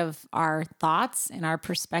lot of our thoughts and our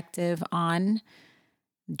perspective on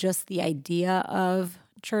just the idea of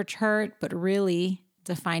church hurt, but really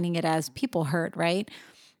defining it as people hurt, right?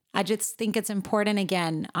 I just think it's important,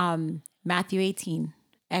 again, Matthew 18,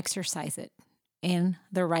 exercise it in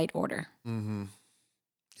the right order. Mm-hmm.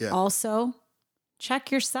 Yeah. Also,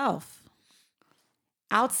 check yourself.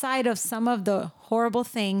 Outside of some of the horrible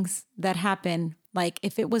things that happen, like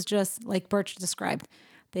if it was just like Birch described,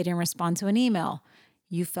 they didn't respond to an email.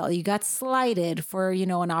 You felt you got slighted for,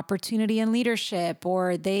 an opportunity in leadership,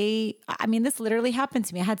 or this literally happened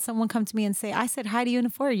to me. I had someone come to me and say, I said hi to you in the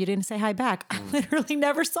foyer. You didn't say hi back. I literally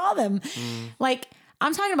never saw them. Like,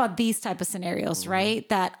 I'm talking about these type of scenarios, right?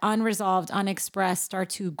 That unresolved, unexpressed start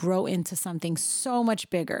to grow into something so much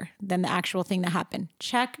bigger than the actual thing that happened.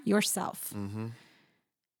 Check yourself.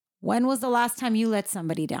 When was the last time you let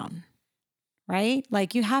somebody down? Right?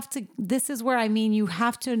 Like this is where you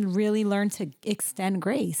have to really learn to extend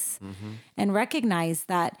grace and recognize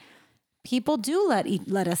that people do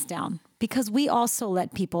let us down, because we also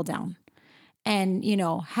let people down. And,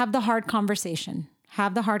 have the hard conversation.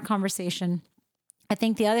 I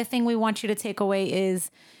think the other thing we want you to take away is,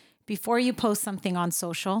 before you post something on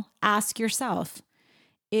social, ask yourself,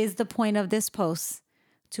 is the point of this post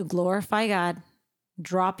to glorify God,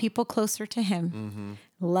 draw people closer to Him,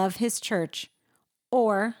 love His church,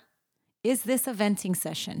 or is this a venting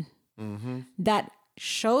session that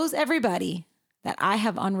shows everybody that I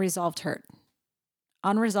have unresolved hurt,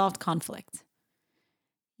 unresolved conflict,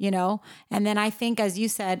 And then I think, as you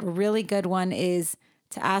said, a really good one is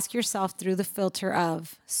to ask yourself through the filter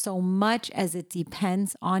of, so much as it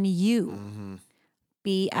depends on you,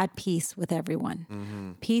 be at peace with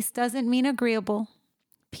everyone. Peace doesn't mean agreeable.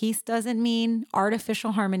 Peace doesn't mean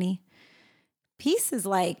artificial harmony. Peace is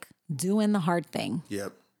like doing the hard thing.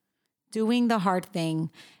 Yep. Doing the hard thing.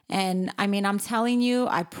 And I'm telling you,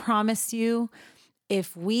 I promise you,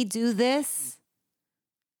 if we do this,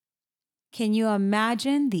 can you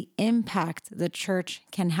imagine the impact the church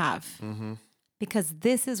can have? Because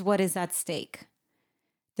this is what is at stake.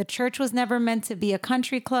 The church was never meant to be a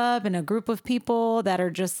country club and a group of people that are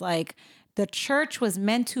just like, the church was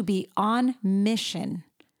meant to be on mission,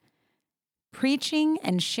 preaching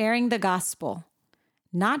and sharing the gospel,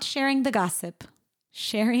 not sharing the gossip,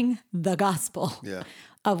 sharing the gospel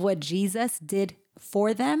of what Jesus did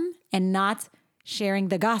for them, and not sharing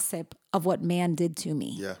the gossip of what man did to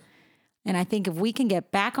me. Yeah. And I think if we can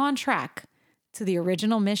get back on track to the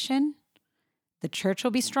original mission, the church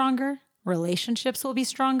will be stronger, relationships will be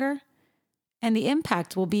stronger, and the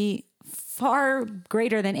impact will be far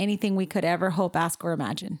greater than anything we could ever hope, ask, or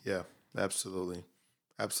imagine. Yeah, absolutely.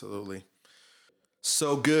 Absolutely.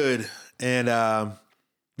 So good. And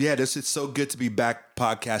it's so good to be back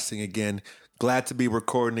podcasting again. Glad to be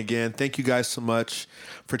recording again. Thank you guys so much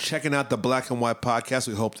for checking out the Black and White podcast.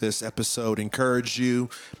 We hope this episode encouraged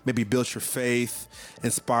you, maybe built your faith,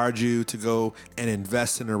 inspired you to go and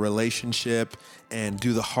invest in a relationship and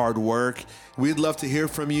do the hard work. We'd love to hear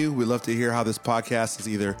from you. We'd love to hear how this podcast is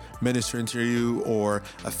either ministering to you or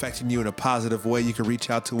affecting you in a positive way. You can reach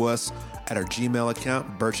out to us at our Gmail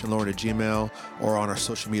account, birchandlauren@gmail, or on our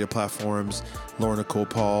social media platforms, Lauren Nicole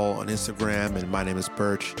Paul on Instagram, and my name is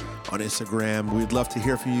Birch on Instagram. We'd love to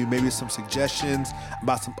hear from you, maybe some suggestions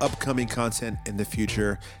about some upcoming content in the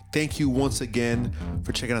future. Thank you once again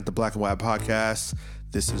for checking out the Black and White podcast.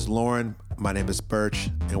 This is Lauren. My name is Birch,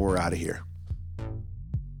 and we're out of here.